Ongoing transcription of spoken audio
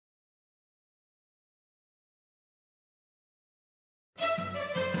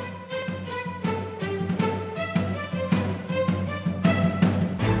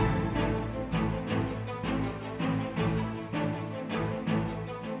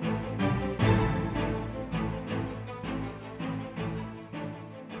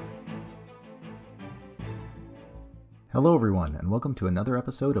Hello everyone, and welcome to another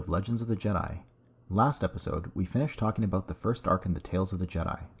episode of Legends of the Jedi. Last episode, we finished talking about the first arc in the Tales of the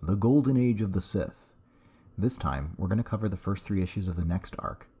Jedi, the Golden Age of the Sith. This time, we're going to cover the first 3 issues of the next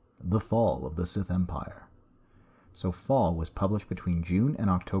arc, the Fall of the Sith Empire. So Fall was published between June and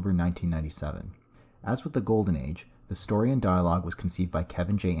October 1997. As with the Golden Age, the story and dialogue was conceived by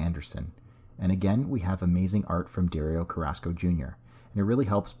Kevin J. Anderson, and again we have amazing art from Dario Carrasco Jr., and it really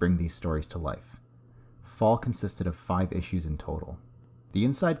helps bring these stories to life. Fall consisted of 5 issues in total. The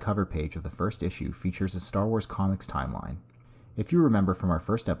inside cover page of the first issue features a Star Wars comics timeline. If you remember from our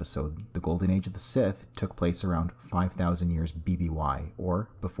first episode, the Golden Age of the Sith took place around 5,000 years BBY, or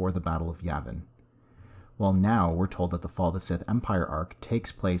before the Battle of Yavin. Well, now we're told that the Fall of the Sith Empire arc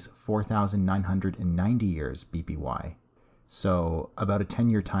takes place 4,990 years BBY, so about a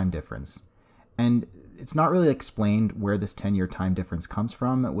 10-year time difference. And it's not really explained where this 10-year time difference comes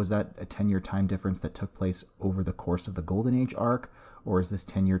from. Was that a 10-year time difference that took place over the course of the Golden Age arc, or is this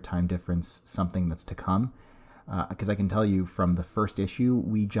 10-year time difference something that's to come? Because I can tell you from the first issue,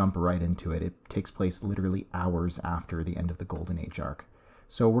 we jump right into it. It takes place literally hours after the end of the Golden Age arc.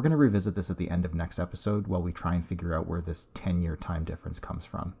 So we're going to revisit this at the end of next episode while we try and figure out where this 10-year time difference comes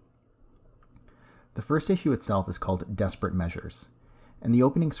from. The first issue itself is called Desperate Measures, and the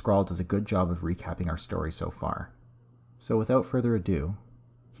opening scrawl does a good job of recapping our story so far. So without further ado,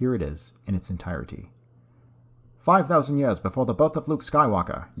 here it is in its entirety. 5,000 years before the birth of Luke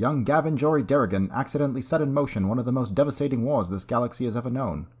Skywalker, young Gavin Jory Derrigan accidentally set in motion one of the most devastating wars this galaxy has ever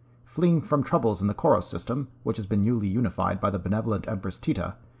known. Fleeing from troubles in the Koros system, which has been newly unified by the benevolent Empress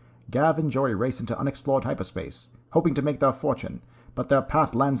Tita, Gav and Jory race into unexplored hyperspace, hoping to make their fortune, but their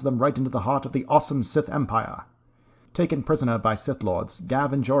path lands them right into the heart of the awesome Sith Empire. Taken prisoner by Sith Lords,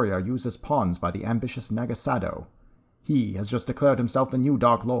 Gav and Jory are used as pawns by the ambitious Naga. He has just declared himself the new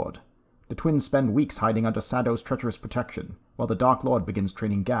Dark Lord. The twins spend weeks hiding under Sado's treacherous protection, while the Dark Lord begins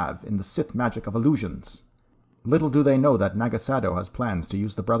training Gav in the Sith magic of illusions. Little do they know that Naga has plans to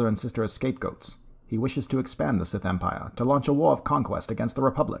use the brother and sister as scapegoats. He wishes to expand the Sith Empire, to launch a war of conquest against the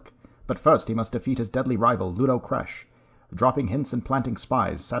Republic, but first he must defeat his deadly rival, Ludo Kresh. Dropping hints and planting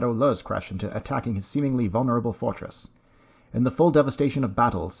spies, Sado lures Kresh into attacking his seemingly vulnerable fortress. In the full devastation of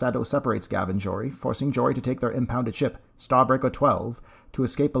battle, Sado separates Gav and Jory, forcing Jory to take their impounded ship, Starbreaker 12, to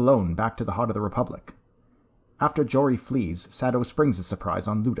escape alone back to the heart of the Republic. After Jory flees, Sado springs his surprise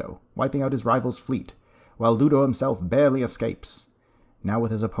on Ludo, wiping out his rival's fleet, while Ludo himself barely escapes. Now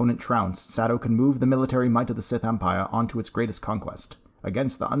with his opponent trounced, Sado can move the military might of the Sith Empire onto its greatest conquest,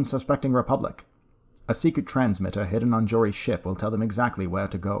 against the unsuspecting Republic. A secret transmitter hidden on Jory's ship will tell them exactly where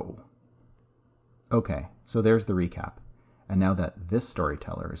to go. Okay, so there's the recap. And now that this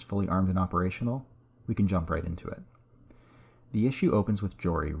storyteller is fully armed and operational, we can jump right into it. The issue opens with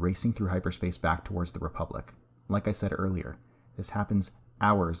Jory racing through hyperspace back towards the Republic. Like I said earlier, this happens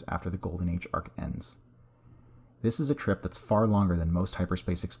hours after the Golden Age arc ends. This is a trip that's far longer than most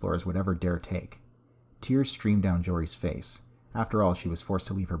hyperspace explorers would ever dare take. Tears stream down Jory's face. After all, she was forced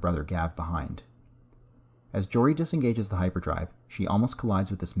to leave her brother Gav behind. As Jory disengages the hyperdrive, she almost collides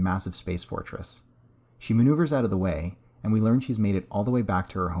with this massive space fortress. She maneuvers out of the way, and we learn she's made it all the way back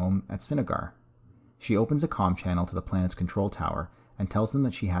to her home at Cinnagar. She opens a comm channel to the planet's control tower and tells them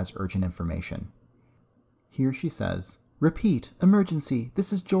that she has urgent information. Here she says, "Repeat, emergency,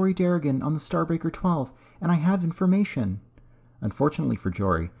 this is Jory Derrigan on the Starbreaker 12, and I have information." Unfortunately for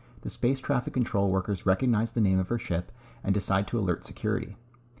Jory, the space traffic control workers recognize the name of her ship and decide to alert security.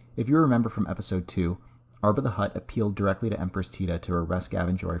 If you remember from episode 2, Aarrba the Hutt appealed directly to Empress Tita to arrest Gav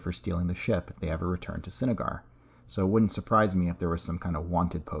and Jory for stealing the ship if they ever returned to Cinnagar. So it wouldn't surprise me if there was some kind of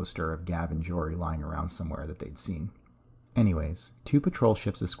wanted poster of Gav and Jory lying around somewhere that they'd seen. Anyways, 2 patrol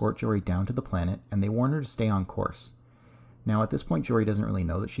ships escort Jory down to the planet, and they warn her to stay on course. Now at this point, Jory doesn't really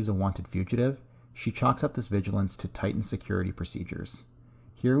know that she's a wanted fugitive. She chalks up this vigilance to tighten security procedures.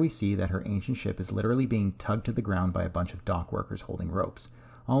 Here we see that her ancient ship is literally being tugged to the ground by a bunch of dock workers holding ropes,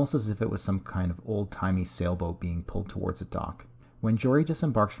 almost as if it was some kind of old-timey sailboat being pulled towards a dock. When Jory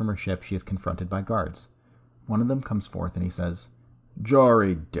disembarks from her ship, she is confronted by guards. One of them comes forth and he says,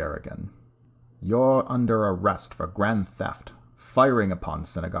 "Jory Derrigan, you're under arrest for grand theft, firing upon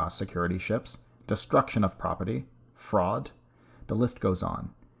Cinnagar security ships, destruction of property, fraud." The list goes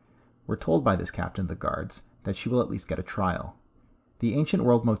on. We're told by this captain of the guards that she will at least get a trial. The ancient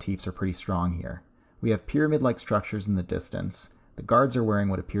world motifs are pretty strong here. We have pyramid-like structures in the distance. The guards are wearing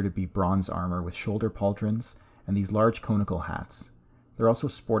what appear to be bronze armor with shoulder pauldrons and these large conical hats. They're also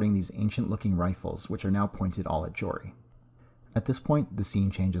sporting these ancient-looking rifles, which are now pointed all at Jory. At this point, the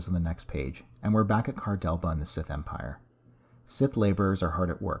scene changes on the next page, and we're back at Aarrba in the Sith Empire. Sith laborers are hard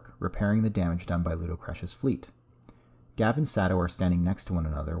at work, repairing the damage done by Ludo Kresh's fleet. Gav and Sato are standing next to one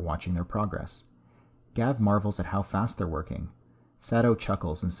another, watching their progress. Gav marvels at how fast they're working. Sato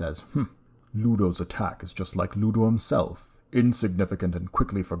chuckles and says, Ludo's attack is just like Ludo himself, insignificant and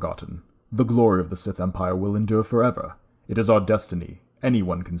quickly forgotten. The glory of the Sith Empire will endure forever. It is our destiny.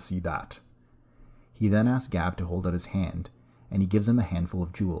 Anyone can see that. He then asks Gav to hold out his hand, and he gives him a handful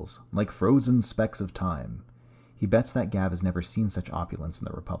of jewels, like frozen specks of time. He bets that Gav has never seen such opulence in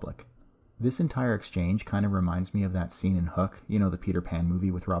the Republic. This entire exchange kind of reminds me of that scene in Hook, the Peter Pan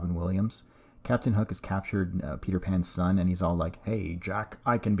movie with Robin Williams. Captain Hook has captured Peter Pan's son, and he's all like, "Hey, Jack,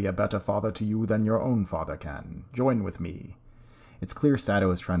 I can be a better father to you than your own father can. Join with me." It's clear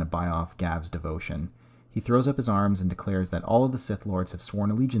Sato is trying to buy off Gav's devotion. He throws up his arms and declares that all of the Sith Lords have sworn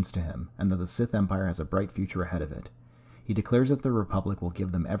allegiance to him, and that the Sith Empire has a bright future ahead of it. He declares that the Republic will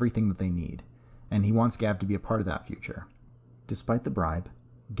give them everything that they need, and he wants Gav to be a part of that future. Despite the bribe,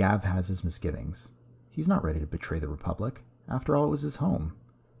 Gav has his misgivings. He's not ready to betray the Republic. After all, it was his home.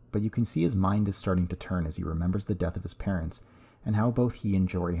 But you can see his mind is starting to turn as he remembers the death of his parents, and how both he and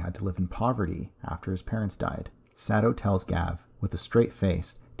Jory had to live in poverty after his parents died. Sato tells Gav, with a straight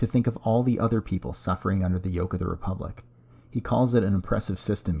face, to think of all the other people suffering under the yoke of the Republic. He calls it an oppressive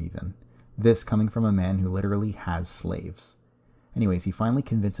system even. This coming from a man who literally has slaves. Anyways, he finally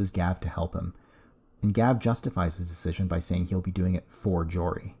convinces Gav to help him, and Gav justifies his decision by saying he'll be doing it for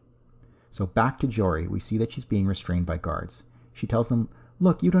Jory. So back to Jory, we see that she's being restrained by guards. She tells them,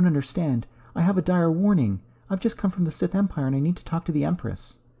 "Look, you don't understand. I have a dire warning. I've just come from the Sith Empire and I need to talk to the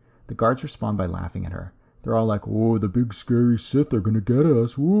Empress." The guards respond by laughing at her. They're all like, "Oh, the big scary Sith are gonna get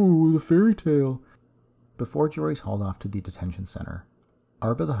us. Ooh, the fairy tale." Before Jory's hauled off to the detention center,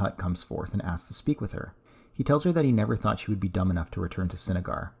 Aarrba the Hutt comes forth and asks to speak with her. He tells her that he never thought she would be dumb enough to return to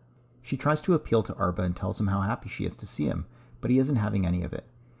Cinnagar. She tries to appeal to Aarrba and tells him how happy she is to see him, but he isn't having any of it.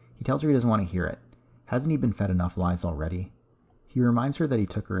 He tells her he doesn't want to hear it. Hasn't he been fed enough lies already? He reminds her that he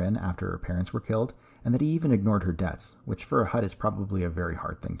took her in after her parents were killed, and that he even ignored her debts, which for a Hutt is probably a very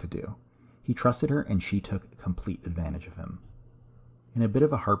hard thing to do. He trusted her, and she took complete advantage of him. In a bit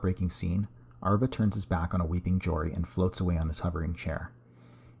of a heartbreaking scene, Aarrba turns his back on a weeping Jory and floats away on his hovering chair.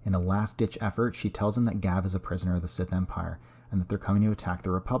 In a last-ditch effort, she tells him that Gav is a prisoner of the Sith Empire, and that they're coming to attack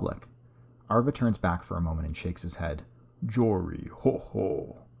the Republic. Aarrba turns back for a moment and shakes his head. "Jory, ho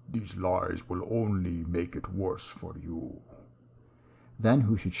ho, these lies will only make it worse for you." Then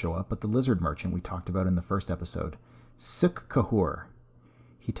who should show up but the lizard merchant we talked about in the first episode, Sick Kahoor.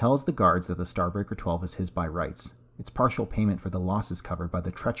 He tells the guards that the Starbreaker 12 is his by rights. It's partial payment for the losses covered by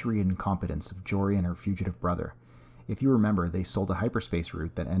the treachery and incompetence of Jory and her fugitive brother. If you remember, they sold a hyperspace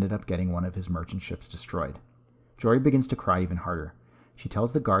route that ended up getting one of his merchant ships destroyed. Jory begins to cry even harder. She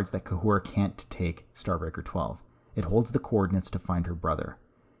tells the guards that Kahoor can't take Starbreaker 12. It holds the coordinates to find her brother.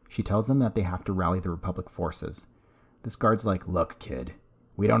 She tells them that they have to rally the Republic forces. This guard's like, "Look, kid,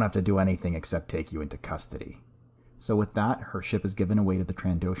 we don't have to do anything except take you into custody." So with that, her ship is given away to the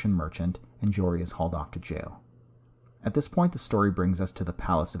Trandoshan merchant, and Jory is hauled off to jail. At this point, the story brings us to the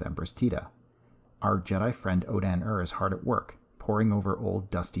palace of Empress Tita. Our Jedi friend Odan is hard at work, poring over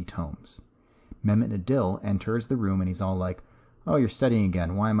old dusty tomes. Mehmet Nadil enters the room and he's all like, "Oh, you're studying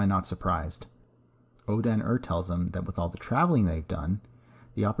again, why am I not surprised?" Odan tells him that with all the traveling they've done,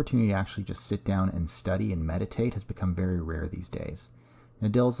 the opportunity to actually just sit down and study and meditate has become very rare these days.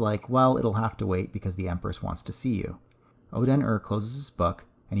 Nadil's like, "Well, it'll have to wait because the Empress wants to see you." Odan closes his book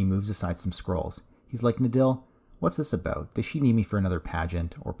and he moves aside some scrolls. He's like, "Nadil, what's this about? Does she need me for another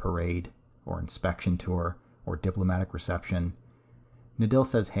pageant or parade or inspection tour or diplomatic reception?" Nadil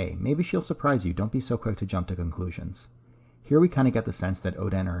says, "Hey, maybe she'll surprise you. Don't be so quick to jump to conclusions." Here we kind of get the sense that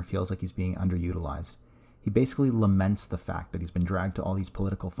Odan feels like he's being underutilized. He basically laments the fact that he's been dragged to all these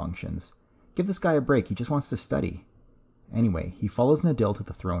political functions. Give this guy a break, he just wants to study. Anyway, he follows Nadil to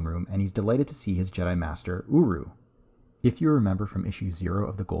the throne room, and he's delighted to see his Jedi Master, Ooroo. If you remember from issue 0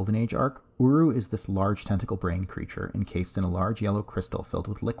 of the Golden Age arc, Ooroo is this large tentacle-brained creature encased in a large yellow crystal filled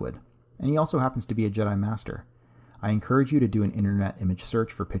with liquid, and he also happens to be a Jedi Master. I encourage you to do an internet image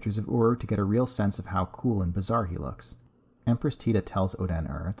search for pictures of Ooroo to get a real sense of how cool and bizarre he looks. Empress Tita tells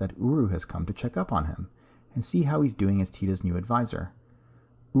Odan that Ooroo has come to check up on him, and see how he's doing as Tita's new advisor.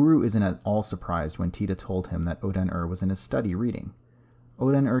 Ooroo isn't at all surprised when Tita told him that Odan was in his study reading.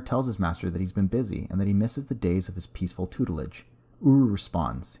 Odan tells his master that he's been busy and that he misses the days of his peaceful tutelage. Ooroo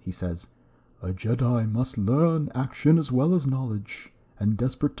responds. He says, "A Jedi must learn action as well as knowledge, and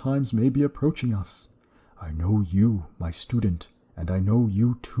desperate times may be approaching us. I know you, my student, and I know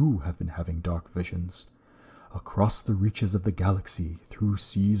you too have been having dark visions. Across the reaches of the galaxy, through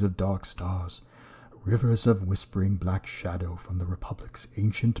seas of dark stars, rivers of whispering black shadow from the Republic's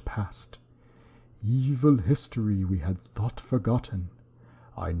ancient past. Evil history we had thought forgotten.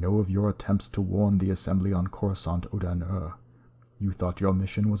 I know of your attempts to warn the assembly on Coruscant Odan-Ur. You thought your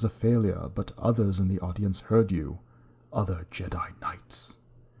mission was a failure, but others in the audience heard you. Other Jedi Knights.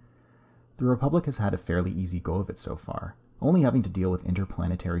 The Republic has had a fairly easy go of it so far, only having to deal with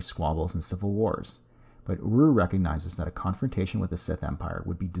interplanetary squabbles and civil wars. But Ooroo recognizes that a confrontation with the Sith Empire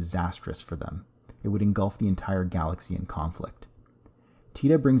would be disastrous for them. It would engulf the entire galaxy in conflict.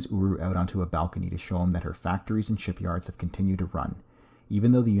 Tita brings Ooroo out onto a balcony to show him that her factories and shipyards have continued to run,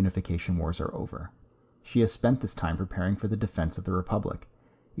 even though the unification wars are over. She has spent this time preparing for the defense of the Republic.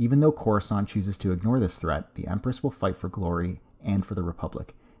 Even though Coruscant chooses to ignore this threat, the Empress will fight for glory and for the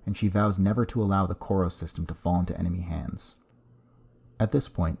Republic, and she vows never to allow the Koros system to fall into enemy hands. At this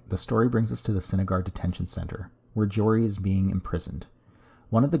point, the story brings us to the Cinnagar detention center, where Jory is being imprisoned.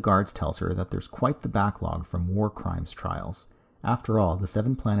 One of the guards tells her that there's quite the backlog from war crimes trials. After all, the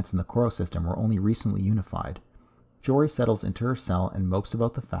 7 planets in the Koros system were only recently unified. Jory settles into her cell and mopes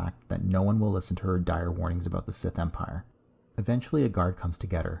about the fact that no one will listen to her dire warnings about the Sith Empire. Eventually, a guard comes to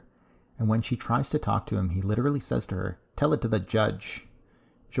get her, and when she tries to talk to him, he literally says to her, "Tell it to the judge."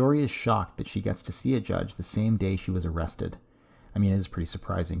 Jory is shocked that she gets to see a judge the same day she was arrested. I mean, it is pretty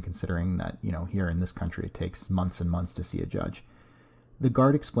surprising considering that, here in this country it takes months and months to see a judge. The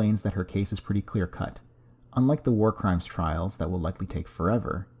guard explains that her case is pretty clear-cut. Unlike the war crimes trials that will likely take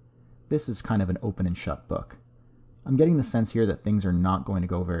forever, this is kind of an open and shut book. I'm getting the sense here that things are not going to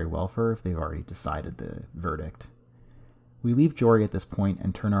go very well for her if they've already decided the verdict. We leave Jory at this point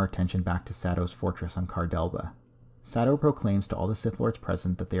and turn our attention back to Sato's fortress on Aarrba. Sato proclaims to all the Sith Lords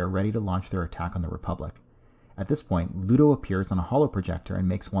present that they are ready to launch their attack on the Republic. At this point, Ludo appears on a holoprojector and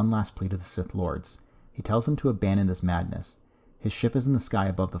makes one last plea to the Sith Lords. He tells them to abandon this madness. His ship is in the sky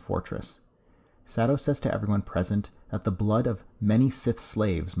above the fortress. Sato says to everyone present that the blood of many Sith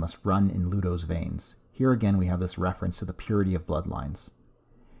slaves must run in Ludo's veins. Here again we have this reference to the purity of bloodlines.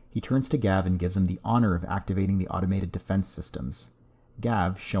 He turns to Gav and gives him the honor of activating the automated defense systems.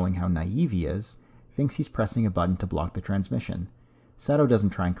 Gav, showing how naive he is, thinks he's pressing a button to block the transmission. Sato doesn't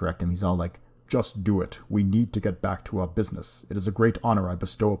try and correct him. He's all like, "Just do it. We need to get back to our business. It is a great honor I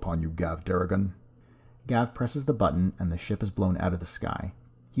bestow upon you, Gav Darrigan." Gav presses the button and the ship is blown out of the sky.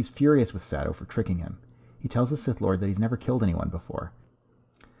 He's furious with Sato for tricking him. He tells the Sith Lord that he's never killed anyone before.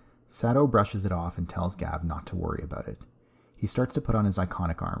 Sato brushes it off and tells Gav not to worry about it. He starts to put on his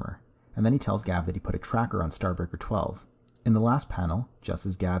iconic armor, and then he tells Gav that he put a tracker on Starbreaker 12. In the last panel, just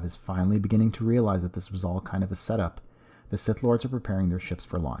as Gav is finally beginning to realize that this was all kind of a setup, the Sith Lords are preparing their ships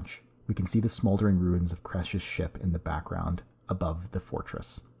for launch. We can see the smoldering ruins of Kresh's ship in the background above the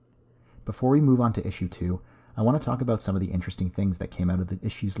fortress. Before we move on to issue 2, I want to talk about some of the interesting things that came out of the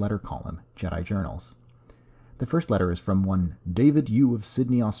issue's letter column, Jedi Journals. The first letter is from one David Yu of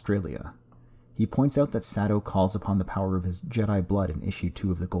Sydney, Australia. He points out that Sato calls upon the power of his Jedi blood in issue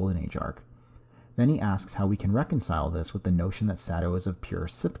 2 of the Golden Age arc. Then he asks how we can reconcile this with the notion that Sato is of pure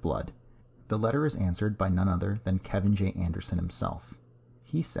Sith blood. The letter is answered by none other than Kevin J. Anderson himself.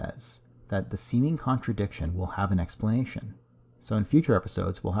 He says that the seeming contradiction will have an explanation. So in future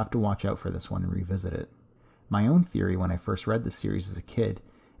episodes, we'll have to watch out for this one and revisit it. My own theory when I first read this series as a kid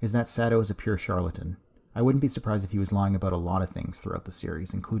is that Sato is a pure charlatan. I wouldn't be surprised if he was lying about a lot of things throughout the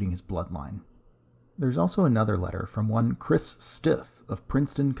series, including his bloodline. There's also another letter from one Chris Stith of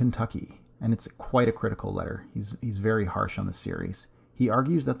Princeton, Kentucky, and it's quite a critical letter. He's very harsh on the series. He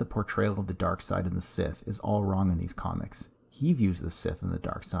argues that the portrayal of the dark side and the Sith is all wrong in these comics. He views the Sith and the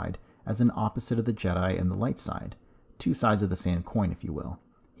dark side as an opposite of the Jedi and the light side, two sides of the same coin, if you will.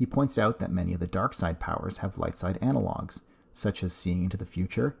 He points out that many of the dark side powers have light side analogs, such as seeing into the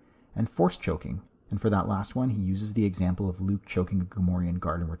future and force choking, and for that last one, he uses the example of Luke choking a Gamorrean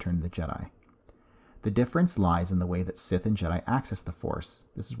guard in Return of the Jedi. The difference lies in the way that Sith and Jedi access the Force.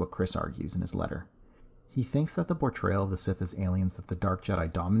 This is what Chris argues in his letter. He thinks that the portrayal of the Sith as aliens that the Dark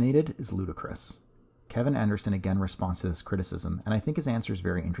Jedi dominated is ludicrous. Kevin Anderson again responds to this criticism, and I think his answer is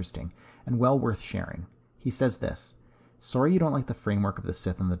very interesting and well worth sharing. He says this: "Sorry you don't like the framework of the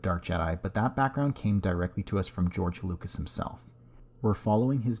Sith and the Dark Jedi, but that background came directly to us from George Lucas himself. We're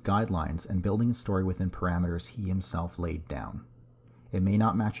following his guidelines and building a story within parameters he himself laid down. It may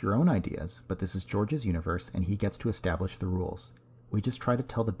not match your own ideas, but this is George's universe and he gets to establish the rules. We just try to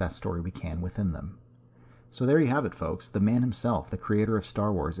tell the best story we can within them." So there you have it, folks. The man himself, the creator of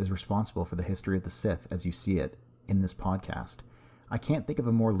Star Wars, is responsible for the history of the Sith as you see it in this podcast. I can't think of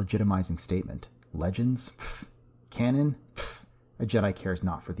a more legitimizing statement. Legends? Pfft. Canon? Pfft. A Jedi cares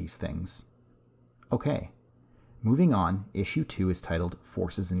not for these things. Okay. Moving on, issue 2 is titled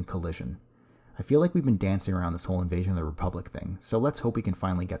Forces in Collision. I feel like we've been dancing around this whole Invasion of the Republic thing, so let's hope we can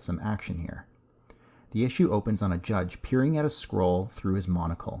finally get some action here. The issue opens on a judge peering at a scroll through his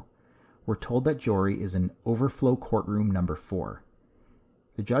monocle. We're told that Jory is in Overflow Courtroom number 4.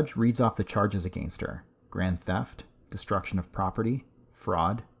 The judge reads off the charges against her: grand theft, destruction of property,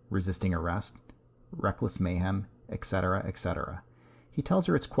 fraud, resisting arrest, reckless mayhem, etc., etc. He tells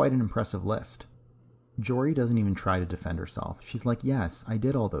her it's quite an impressive list. Jory doesn't even try to defend herself. She's like, yes, I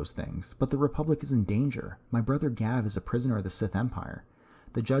did all those things, but the Republic is in danger. My brother Gav is a prisoner of the Sith Empire.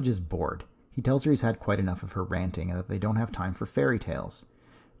 The judge is bored. He tells her he's had quite enough of her ranting and that they don't have time for fairy tales.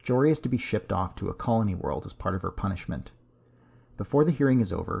 Jory is to be shipped off to a colony world as part of her punishment. Before the hearing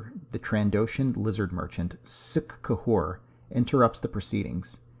is over, the Trandoshan lizard merchant, Sick Kahoor, interrupts the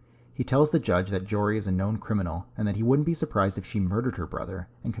proceedings. He tells the judge that Jory is a known criminal and that he wouldn't be surprised if she murdered her brother,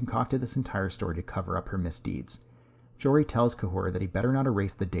 and concocted this entire story to cover up her misdeeds. Jory tells Kahoor that he better not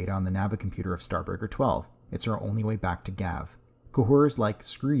erase the data on the navicomputer of Starbreaker 12. It's our only way back to Gav. Kahoor is like,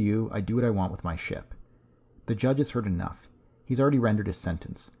 screw you, I do what I want with my ship. The judge has heard enough. He's already rendered his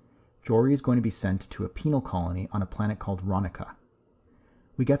sentence. Jory is going to be sent to a penal colony on a planet called Ronika.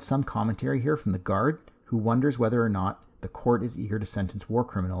 We get some commentary here from the guard, who wonders whether or not the court is eager to sentence war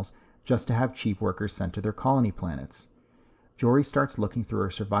criminals just to have cheap workers sent to their colony planets. Jory starts looking through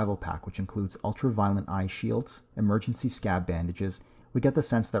her survival pack, which includes ultraviolet eye shields, emergency scab bandages. We get the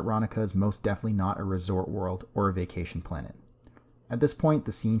sense that Ronika is most definitely not a resort world or a vacation planet. At this point,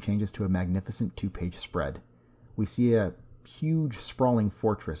 the scene changes to a magnificent 2-page spread. We see a huge, sprawling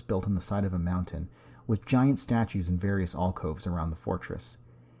fortress built on the side of a mountain, with giant statues in various alcoves around the fortress.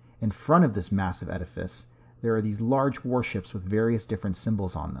 In front of this massive edifice, there are these large warships with various different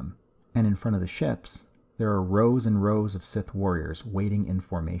symbols on them. And in front of the ships, there are rows and rows of Sith warriors waiting in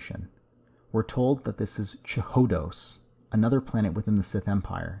formation. We're told that this is Chihodos, another planet within the Sith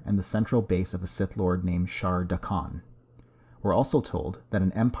Empire, and the central base of a Sith Lord named Shar Dakhan. We're also told that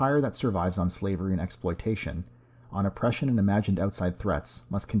an empire that survives on slavery and exploitation, on oppression and imagined outside threats,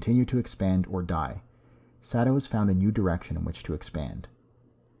 must continue to expand or die. Sato has found a new direction in which to expand.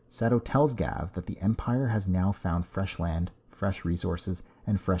 Sato tells Gav that the Empire has now found fresh land, fresh resources,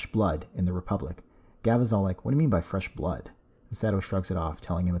 and fresh blood in the Republic. Gav is all like, what do you mean by fresh blood? And Sato shrugs it off,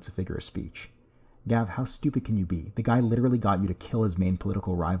 telling him it's a figure of speech. Gav, how stupid can you be? The guy literally got you to kill his main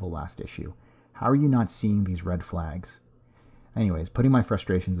political rival last issue. How are you not seeing these red flags? Anyways, putting my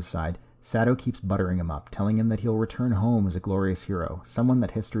frustrations aside, Sato keeps buttering him up, telling him that he'll return home as a glorious hero, someone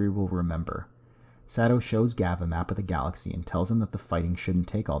that history will remember. Sato shows Gav a map of the galaxy and tells him that the fighting shouldn't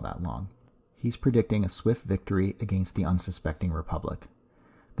take all that long. He's predicting a swift victory against the unsuspecting Republic.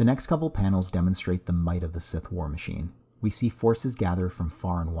 The next couple panels demonstrate the might of the Sith war machine. We see forces gather from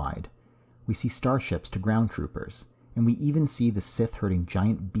far and wide. We see starships to ground troopers, and we even see the Sith herding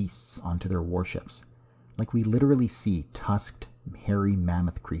giant beasts onto their warships. Like we literally see tusked, hairy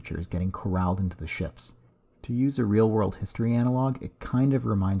mammoth creatures getting corralled into the ships. To use a real-world history analog, it kind of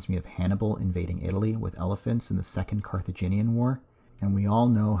reminds me of Hannibal invading Italy with elephants in the Second Carthaginian War, and we all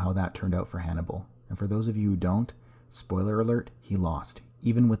know how that turned out for Hannibal. And for those of you who don't, spoiler alert, he lost,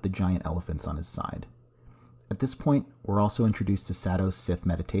 even with the giant elephants on his side. At this point, we're also introduced to Sato's Sith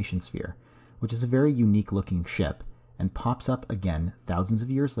meditation sphere, which is a very unique-looking ship, and pops up again thousands of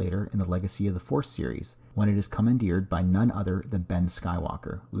years later in the Legacy of the Force series, when it is commandeered by none other than Ben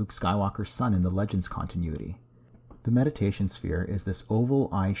Skywalker, Luke Skywalker's son in the Legends continuity. The meditation sphere is this oval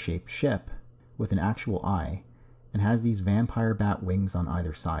eye-shaped ship with an actual eye, and has these vampire bat wings on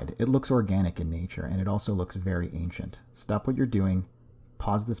either side. It looks organic in nature, and it also looks very ancient. Stop what you're doing,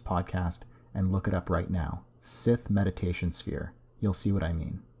 pause this podcast, and look it up right now. Sith meditation sphere. You'll see what I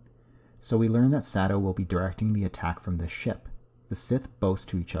mean. So we learn that Sato will be directing the attack from this ship. The Sith boast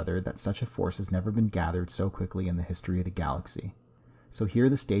to each other that such a force has never been gathered so quickly in the history of the galaxy. So here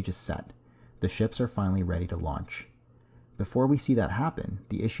the stage is set. The ships are finally ready to launch. Before we see that happen,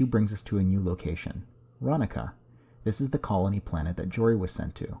 the issue brings us to a new location, Ronika. This is the colony planet that Jory was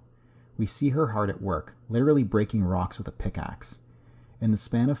sent to. We see her hard at work, literally breaking rocks with a pickaxe. In the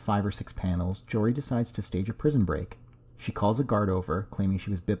span of 5 or 6 panels, Jory decides to stage a prison break. She calls a guard over, claiming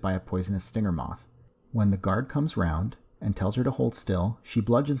she was bit by a poisonous stinger moth. When the guard comes round and tells her to hold still, she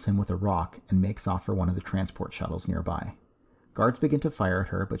bludgeons him with a rock and makes off for one of the transport shuttles nearby. Guards begin to fire at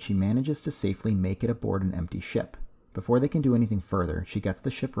her, but she manages to safely make it aboard an empty ship. Before they can do anything further, she gets the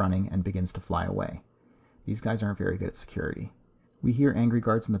ship running and begins to fly away. These guys aren't very good at security. We hear angry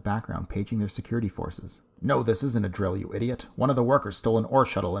guards in the background paging their security forces. No, this isn't a drill, you idiot. One of the workers stole an ore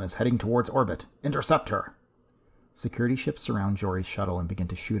shuttle and is heading towards orbit. Intercept her! Security ships surround Jory's shuttle and begin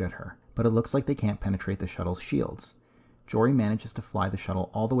to shoot at her, but it looks like they can't penetrate the shuttle's shields. Jory manages to fly the shuttle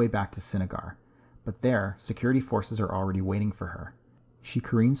all the way back to Cinnagar, but there, security forces are already waiting for her. She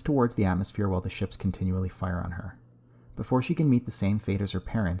careens towards the atmosphere while the ships continually fire on her. Before she can meet the same fate as her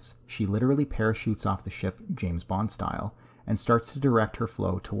parents, she literally parachutes off the ship, James Bond style, and starts to direct her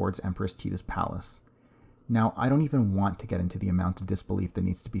flow towards Empress Tita's palace. Now, I don't even want to get into the amount of disbelief that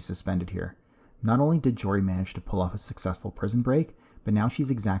needs to be suspended here. Not only did Jory manage to pull off a successful prison break, but now she's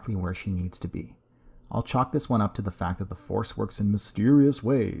exactly where she needs to be. I'll chalk this one up to the fact that the Force works in mysterious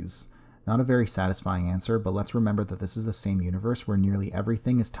ways. Not a very satisfying answer, but let's remember that this is the same universe where nearly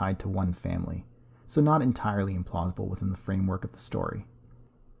everything is tied to one family, so not entirely implausible within the framework of the story.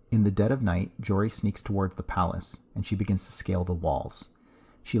 In the dead of night, Jory sneaks towards the palace, and she begins to scale the walls.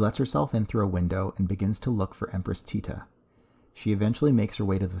 She lets herself in through a window and begins to look for Empress Tita. She eventually makes her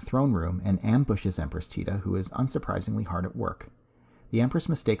way to the throne room and ambushes Empress Tita, who is unsurprisingly hard at work. The Empress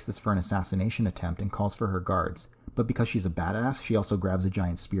mistakes this for an assassination attempt and calls for her guards, but because she's a badass, she also grabs a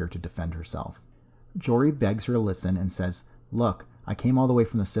giant spear to defend herself. Jory begs her to listen and says, "Look, I came all the way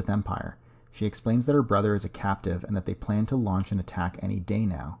from the Sith Empire." She explains that her brother is a captive and that they plan to launch an attack any day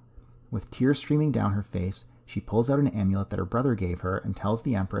now. With tears streaming down her face, she pulls out an amulet that her brother gave her and tells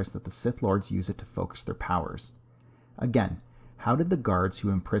the Empress that the Sith Lords use it to focus their powers. Again, how did the guards who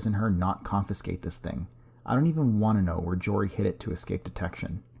imprison her not confiscate this thing? I don't even want to know where Jory hid it to escape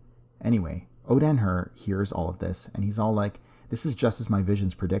detection. Anyway, Odan hears all of this, and he's all like, "This is just as my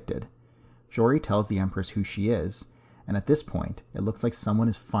visions predicted." Jory tells the Empress who she is, and at this point, it looks like someone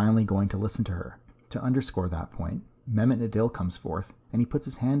is finally going to listen to her. To underscore that point, Mehmet Nadil comes forth, and he puts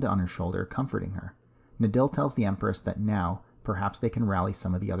his hand on her shoulder, comforting her. Nadil tells the Empress that now, perhaps they can rally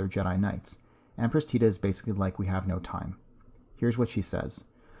some of the other Jedi Knights. Empress Tita is basically like, "We have no time." Here's what she says.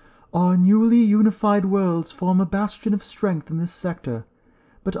 "Our newly unified worlds form a bastion of strength in this sector.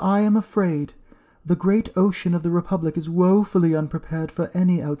 But I am afraid the great ocean of the Republic is woefully unprepared for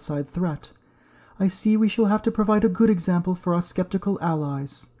any outside threat. I see we shall have to provide a good example for our skeptical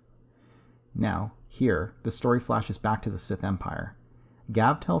allies." Now, here, the story flashes back to the Sith Empire.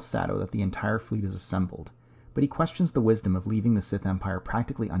 Gav tells Sato that the entire fleet is assembled, but he questions the wisdom of leaving the Sith Empire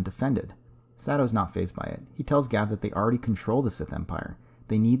practically undefended. Sato's not fazed by it. He tells Gav that they already control the Sith Empire.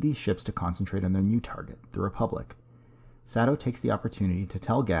 They need these ships to concentrate on their new target, the Republic. Sato takes the opportunity to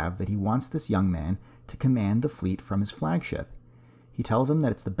tell Gav that he wants this young man to command the fleet from his flagship. He tells him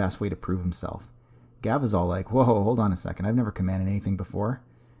that it's the best way to prove himself. Gav is all like, "Whoa, hold on a second, I've never commanded anything before."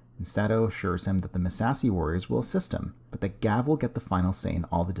 And Sato assures him that the Massassi warriors will assist him, but that Gav will get the final say in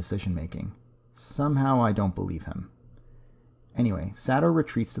all the decision-making. Somehow I don't believe him. Anyway, Sato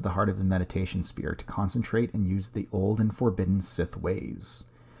retreats to the heart of the meditation sphere to concentrate and use the old and forbidden Sith ways.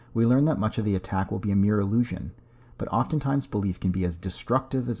 We learn that much of the attack will be a mere illusion, but oftentimes belief can be as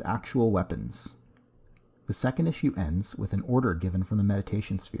destructive as actual weapons. The second issue ends with an order given from the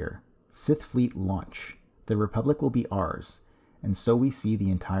meditation sphere. Sith fleet launch. The Republic will be ours, and so we see the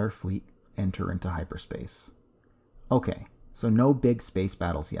entire fleet enter into hyperspace. Okay, so no big space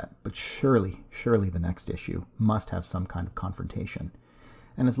battles yet, but surely the next issue must have some kind of confrontation.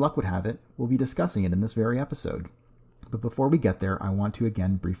 And as luck would have it, we'll be discussing it in this very episode. But before we get there, I want to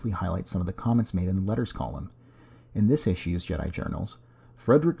again briefly highlight some of the comments made in the letters column. In this issue's Jedi Journals,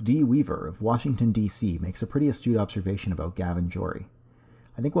 Frederick D. Weaver of Washington, D.C. makes a pretty astute observation about Gav and Jory.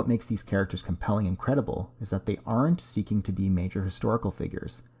 I think what makes these characters compelling and credible is that they aren't seeking to be major historical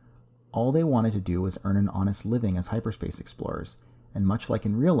figures. All they wanted to do was earn an honest living as hyperspace explorers, and much like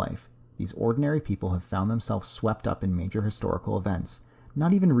in real life, these ordinary people have found themselves swept up in major historical events,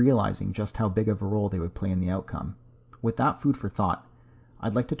 not even realizing just how big of a role they would play in the outcome. With that food for thought,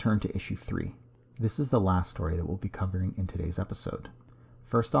 I'd like to turn to issue 3. This is the last story that we'll be covering in today's episode.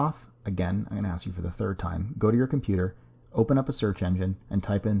 First off, again, I'm going to ask you for the third time, go to your computer, open up a search engine, and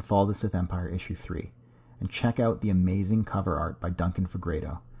type in Fall of the Sith Empire issue 3, and check out the amazing cover art by Duncan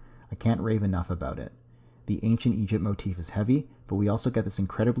Fegredo. I can't rave enough about it. The ancient Egypt motif is heavy, but we also get this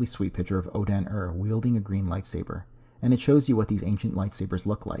incredibly sweet picture of Odan wielding a green lightsaber, and it shows you what these ancient lightsabers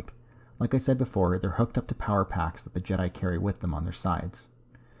look like. Like I said before, they're hooked up to power packs that the Jedi carry with them on their sides.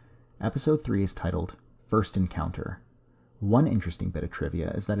 Episode 3 is titled First Encounter. One interesting bit of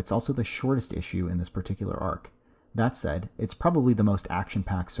trivia is that it's also the shortest issue in this particular arc. That said, it's probably the most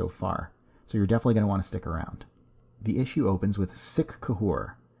action-packed so far, so you're definitely going to want to stick around. The issue opens with Sick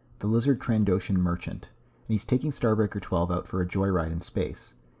Kahoor, the lizard Trandoshan merchant, and he's taking Starbreaker 12 out for a joyride in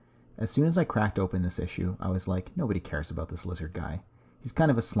space. As soon as I cracked open this issue, I was like, nobody cares about this lizard guy. He's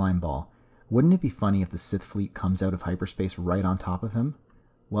kind of a slime ball. Wouldn't it be funny if the Sith fleet comes out of hyperspace right on top of him?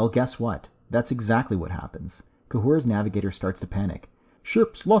 Well, guess what? That's exactly what happens. Kahoor's navigator starts to panic.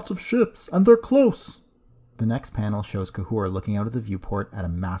 "Ships, lots of ships, and they're close!" The next panel shows Kahoor looking out of the viewport at a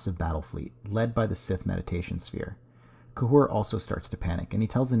massive battle fleet, led by the Sith meditation sphere. Kahoor also starts to panic, and he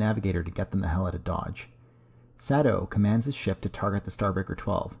tells the navigator to get them the hell out of Dodge. Sado commands his ship to target the Starbreaker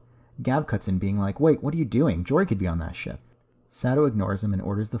 12. Gav cuts in being like, "Wait, what are you doing? Jory could be on that ship." Sado ignores him and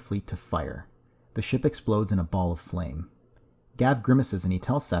orders the fleet to fire. The ship explodes in a ball of flame. Gav grimaces and he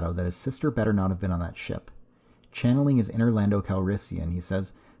tells Sado that his sister better not have been on that ship. Channeling his inner Lando Calrissian, he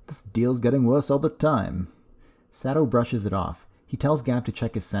says, "This deal's getting worse all the time." Sado brushes it off. He tells Gav to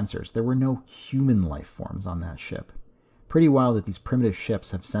check his sensors. There were no human life forms on that ship. Pretty wild that these primitive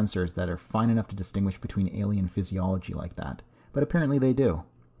ships have sensors that are fine enough to distinguish between alien physiology like that, but apparently they do.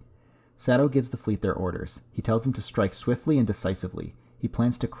 Sado gives the fleet their orders. He tells them to strike swiftly and decisively. He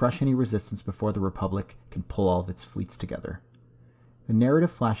plans to crush any resistance before the Republic can pull all of its fleets together. The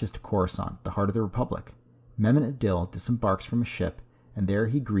narrative flashes to Coruscant, the heart of the Republic. Mehmet Adil disembarks from a ship, and there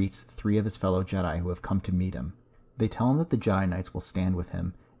he greets 3 of his fellow Jedi who have come to meet him. They tell him that the Jedi Knights will stand with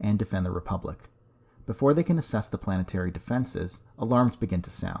him and defend the Republic. Before they can assess the planetary defenses, alarms begin to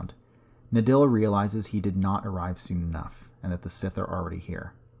sound. Nadilla realizes he did not arrive soon enough, and that the Sith are already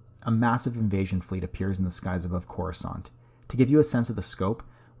here. A massive invasion fleet appears in the skies above Coruscant. To give you a sense of the scope,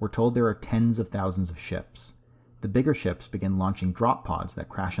 we're told there are tens of thousands of ships. The bigger ships begin launching drop pods that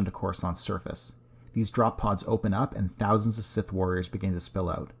crash onto Coruscant's surface. These drop pods open up and thousands of Sith warriors begin to spill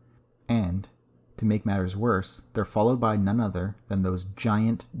out. And, to make matters worse, they're followed by none other than those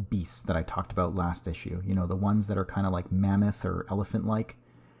giant beasts that I talked about last issue. You know, the ones that are kind of like mammoth or elephant-like.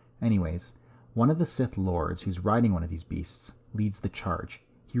 Anyways, one of the Sith lords who's riding one of these beasts leads the charge.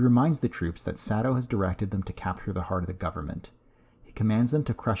 He reminds the troops that Sado has directed them to capture the heart of the government. He commands them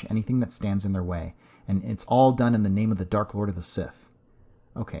to crush anything that stands in their way, and it's all done in the name of the Dark Lord of the Sith.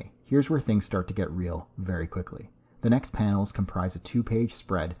 Okay, here's where things start to get real very quickly. The next panels comprise a 2-page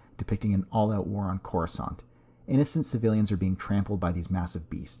spread depicting an all-out war on Coruscant. Innocent civilians are being trampled by these massive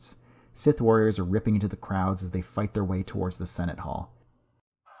beasts. Sith warriors are ripping into the crowds as they fight their way towards the Senate Hall.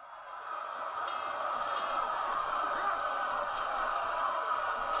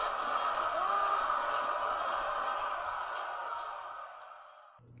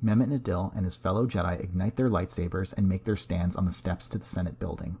 Mehmet Nadil and his fellow Jedi ignite their lightsabers and make their stands on the steps to the Senate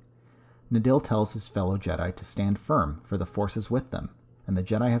building. Nadil tells his fellow Jedi to stand firm, for the Force is with them, and the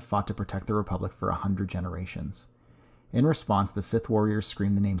Jedi have fought to protect the Republic for 100 generations. In response, the Sith warriors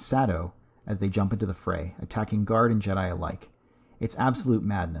scream the name Sado as they jump into the fray, attacking Guard and Jedi alike. It's absolute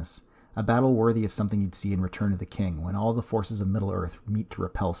madness, a battle worthy of something you'd see in Return of the King, when all the forces of Middle-earth meet to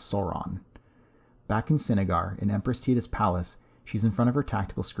repel Sauron. Back in Cinnagar, in Empress Tita's palace, she's in front of her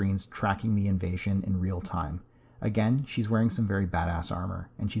tactical screens tracking the invasion in real time. Again, she's wearing some very badass armor,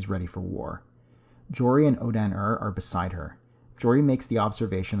 and she's ready for war. Jory and Odan-Ur are beside her. Jory makes the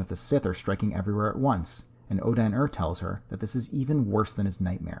observation that the Sith are striking everywhere at once, and Odan-Ur tells her that this is even worse than his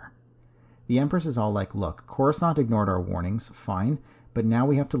nightmare. The Empress is all like, "Look, Coruscant ignored our warnings, fine, but now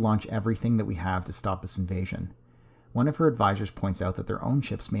we have to launch everything that we have to stop this invasion." One of her advisors points out that their own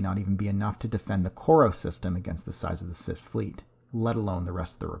ships may not even be enough to defend the Koros system against the size of the Sith fleet, let alone the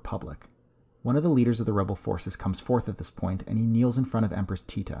rest of the Republic. One of the leaders of the rebel forces comes forth at this point, and he kneels in front of Empress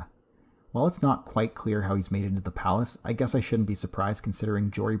Tita. While it's not quite clear how he's made it into the palace, I guess I shouldn't be surprised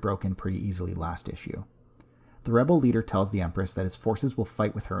considering Jory broke in pretty easily last issue. The rebel leader tells the Empress that his forces will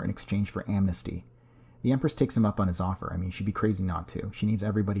fight with her in exchange for amnesty. The Empress takes him up on his offer. I mean, she'd be crazy not to. She needs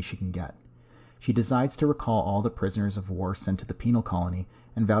everybody she can get. She decides to recall all the prisoners of war sent to the penal colony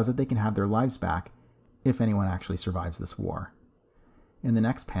and vows that they can have their lives back if anyone actually survives this war. In the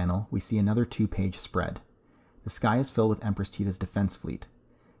next panel, we see another 2-page spread. The sky is filled with Empress Tita's defense fleet.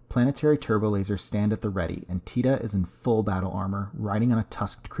 Planetary turbo lasers stand at the ready, and Tita is in full battle armor, riding on a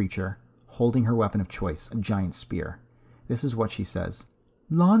tusked creature, holding her weapon of choice, a giant spear. This is what she says.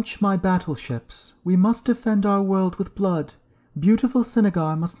 "Launch my battleships. We must defend our world with blood. Beautiful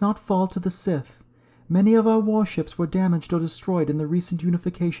Cinnagar must not fall to the Sith. Many of our warships were damaged or destroyed in the recent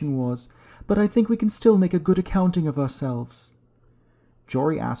unification wars, but I think we can still make a good accounting of ourselves."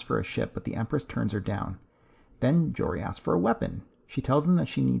 Jory asks for a ship, but the Empress turns her down. Then Jory asks for a weapon. She tells them that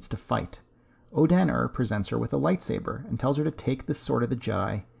she needs to fight. Odan-Ur presents her with a lightsaber and tells her to take the Sword of the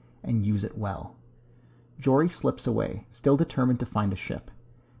Jedi and use it well. Jory slips away, still determined to find a ship.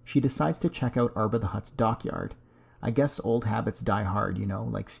 She decides to check out Aarrba the Hutt's dockyard. I guess old habits die hard, you know,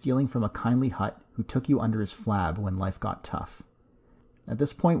 like stealing from a kindly Hutt who took you under his flab when life got tough. At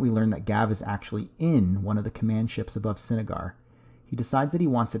this point, we learn that Gav is actually in one of the command ships above Cinnagar. He decides that he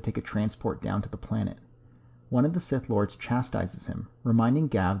wants to take a transport down to the planet. One of the Sith Lords chastises him, reminding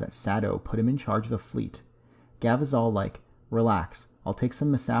Gav that Sado put him in charge of the fleet. Gav is all like, "Relax, I'll take some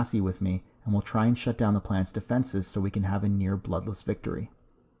Massassi with me, and we'll try and shut down the planet's defenses so we can have a near bloodless victory."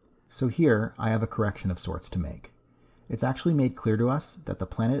 So here, I have a correction of sorts to make. It's actually made clear to us that the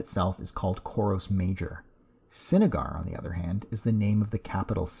planet itself is called Koros Major. Cinnagar, on the other hand, is the name of the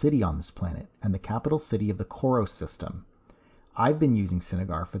capital city on this planet, and the capital city of the Koros system. I've been using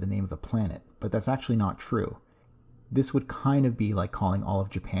Cinnagar for the name of the planet, but that's actually not true. This would kind of be like calling all of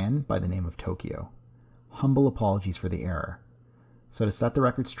Japan by the name of Tokyo. Humble apologies for the error. So to set the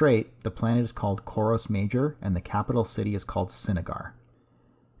record straight, the planet is called Koros Major, and the capital city is called Cinnagar.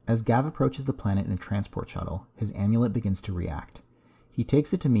 As Gav approaches the planet in a transport shuttle, his amulet begins to react. He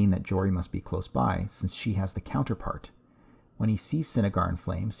takes it to mean that Jory must be close by, since she has the counterpart. When he sees Cinnagar in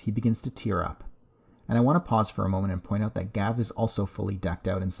flames, he begins to tear up. And I want to pause for a moment and point out that Gav is also fully decked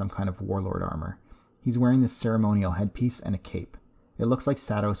out in some kind of warlord armor. He's wearing this ceremonial headpiece and a cape. It looks like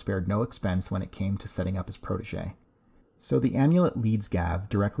Sato spared no expense when it came to setting up his protege. So the amulet leads Gav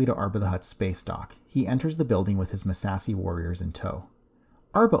directly to Aarrba the Hutt's space dock. He enters the building with his Massassi warriors in tow.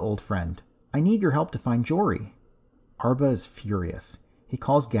 "Aarrba, old friend, I need your help to find Jory." Aarrba is furious. He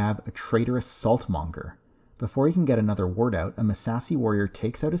calls Gav a traitorous saltmonger. Before he can get another word out, a Massassi warrior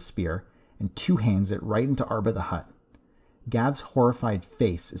takes out his spear and two-hands it right into Aarrba the Hutt. Gav's horrified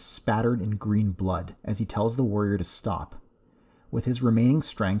face is spattered in green blood as he tells the warrior to stop. With his remaining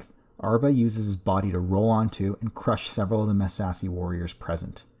strength, Aarrba uses his body to roll onto and crush several of the Massassi warriors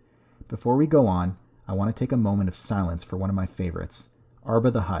present. Before we go on, I want to take a moment of silence for one of my favorites.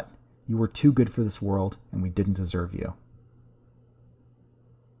 Aarrba the Hutt, you were too good for this world, and we didn't deserve you.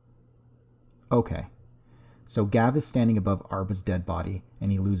 Okay, so Gav is standing above Aarrba's dead body,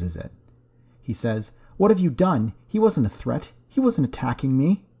 and he loses it. He says, "What have you done? He wasn't a threat. He wasn't attacking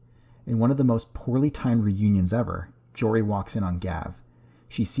me." In one of the most poorly timed reunions ever, Jory walks in on Gav.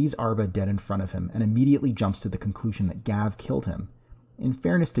 She sees Aarrba dead in front of him and immediately jumps to the conclusion that Gav killed him. In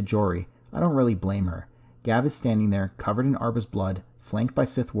fairness to Jory, I don't really blame her. Gav is standing there, covered in Aarrba's blood, flanked by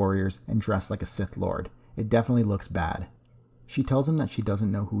Sith warriors, and dressed like a Sith Lord. It definitely looks bad. She tells him that she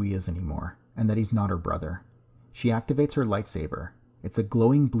doesn't know who he is anymore, and that he's not her brother. She activates her lightsaber. It's a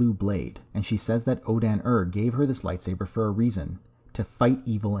glowing blue blade, and she says that Odan gave her this lightsaber for a reason, to fight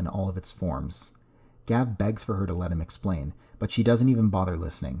evil in all of its forms. Gav begs for her to let him explain, but she doesn't even bother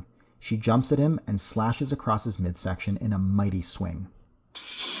listening. She jumps at him and slashes across his midsection in a mighty swing.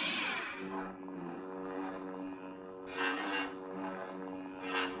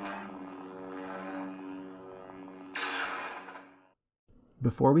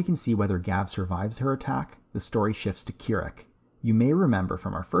 Before we can see whether Gav survives her attack, the story shifts to Kirrek. You may remember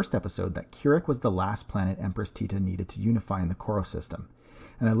from our first episode that Kirrek was the last planet Empress Tita needed to unify in the Koros system.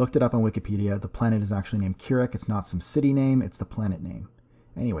 And I looked it up on Wikipedia. The planet is actually named Kirrek. It's not some city name, it's the planet name.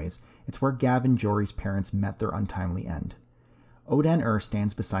 Anyways, it's where Gav and Jory's parents met their untimely end. Odan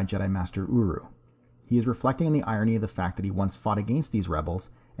stands beside Jedi Master Ooroo. He is reflecting on the irony of the fact that he once fought against these rebels,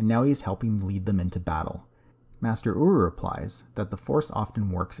 and now he is helping lead them into battle. Master Ooroo replies that the Force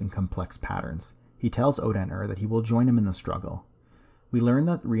often works in complex patterns. He tells Odan that he will join him in the struggle. We learn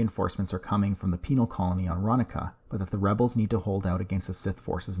that reinforcements are coming from the penal colony on Ronika, but that the rebels need to hold out against the Sith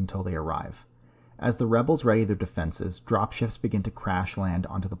forces until they arrive. As the rebels ready their defenses, dropships begin to crash land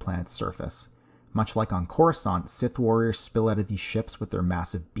onto the planet's surface. Much like on Coruscant, Sith warriors spill out of these ships with their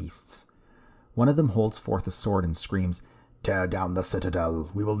massive beasts. One of them holds forth a sword and screams, "Tear down the citadel,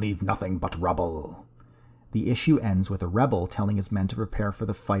 we will leave nothing but rubble." The issue ends with a rebel telling his men to prepare for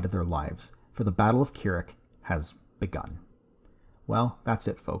the fight of their lives, for the Battle of Kirrek has begun. Well, that's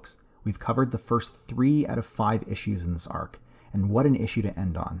it, folks. We've covered the first 3 out of 5 issues in this arc, and what an issue to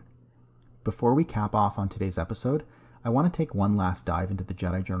end on. Before we cap off on today's episode, I want to take one last dive into the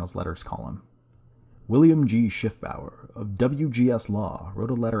Jedi Journal's letters column. William G. Schiffbauer of WGS Law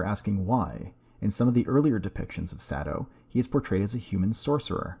wrote a letter asking why, in some of the earlier depictions of Sato, he is portrayed as a human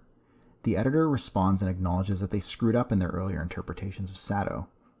sorcerer. The editor responds and acknowledges that they screwed up in their earlier interpretations of Sato.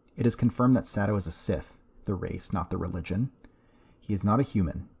 It is confirmed that Sato is a Sith, the race, not the religion. He is not a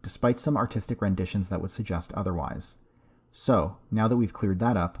human, despite some artistic renditions that would suggest otherwise. So, now that we've cleared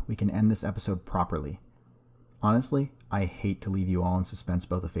that up, we can end this episode properly. Honestly, I hate to leave you all in suspense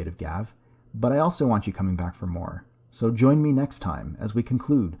about the fate of Gav, but I also want you coming back for more. So join me next time as we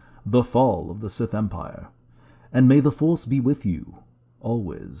conclude The Fall of the Sith Empire. And may the Force be with you,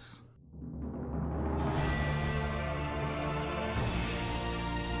 always.